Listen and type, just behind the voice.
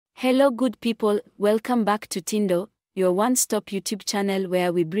Hello good people, welcome back to Tindo, your one-stop YouTube channel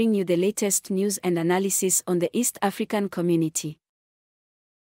where we bring you the latest news and analysis on the East African community.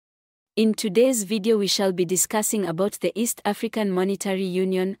 In today's video we shall be discussing about the East African Monetary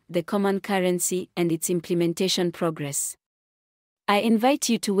Union, the common currency, and its implementation progress. I invite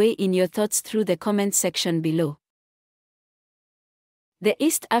you to weigh in your thoughts through the comment section below. The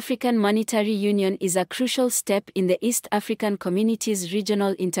East African Monetary Union is a crucial step in the East African community's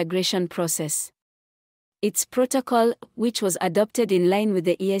regional integration process. Its protocol, which was adopted in line with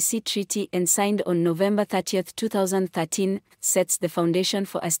the EAC Treaty and signed on November 30, 2013, sets the foundation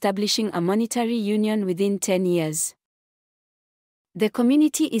for establishing a monetary union within 10 years. The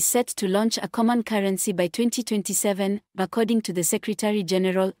community is set to launch a common currency by 2027, according to the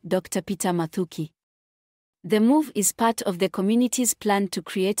Secretary-General, Dr. Peter Mathuki. The move is part of the community's plan to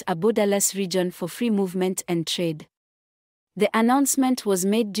create a borderless region for free movement and trade. The announcement was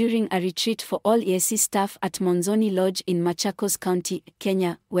made during a retreat for all EAC staff at Monzoni Lodge in Machakos County,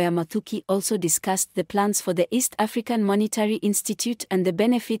 Kenya, where Mathuki also discussed the plans for the East African Monetary Institute and the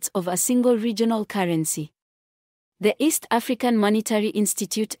benefits of a single regional currency. The East African Monetary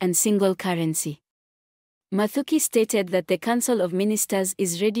Institute and single currency. Mathuki stated that the Council of Ministers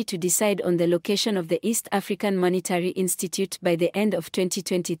is ready to decide on the location of the East African Monetary Institute by the end of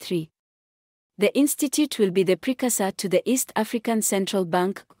 2023. The institute will be the precursor to the East African Central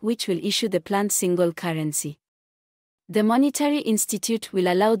Bank, which will issue the planned single currency. The Monetary Institute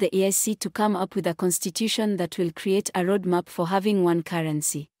will allow the EAC to come up with a constitution that will create a roadmap for having one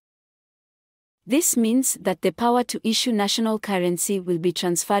currency. This means that the power to issue national currency will be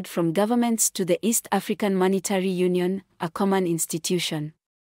transferred from governments to the East African Monetary Union, a common institution.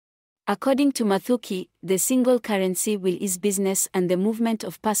 According to Mathuki, the single currency will ease business and the movement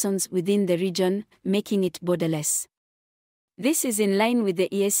of persons within the region, making it borderless. This is in line with the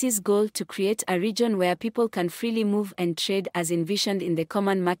EAC's goal to create a region where people can freely move and trade as envisioned in the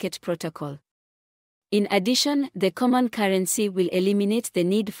Common Market Protocol. In addition, the common currency will eliminate the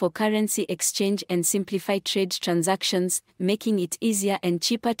need for currency exchange and simplify trade transactions, making it easier and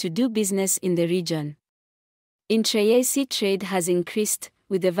cheaper to do business in the region. Intra-EAC trade has increased,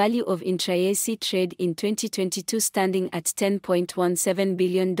 with the value of intra-EAC trade in 2022 standing at $10.17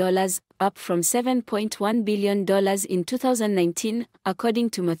 billion, up from $7.1 billion in 2019, according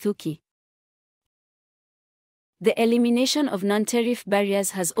to Mathuki. The elimination of non-tariff barriers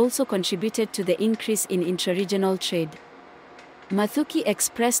has also contributed to the increase in intra-regional trade. Mathuki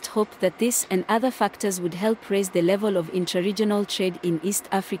expressed hope that this and other factors would help raise the level of intra-regional trade in East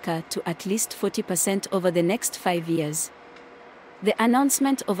Africa to at least 40% over the next 5 years. The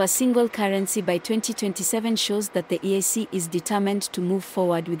announcement of a single currency by 2027 shows that the EAC is determined to move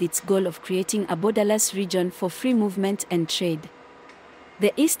forward with its goal of creating a borderless region for free movement and trade.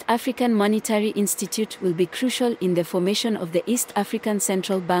 The East African Monetary Institute will be crucial in the formation of the East African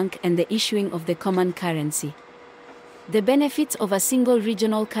Central Bank and the issuing of the common currency. The benefits of a single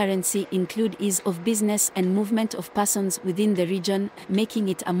regional currency include ease of business and movement of persons within the region, making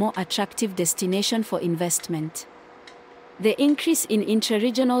it a more attractive destination for investment. The increase in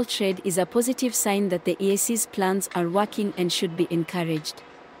intra-regional trade is a positive sign that the EAC's plans are working and should be encouraged.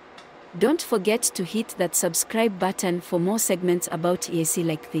 Don't forget to hit that subscribe button for more segments about EAC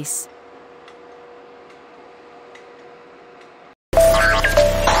like this.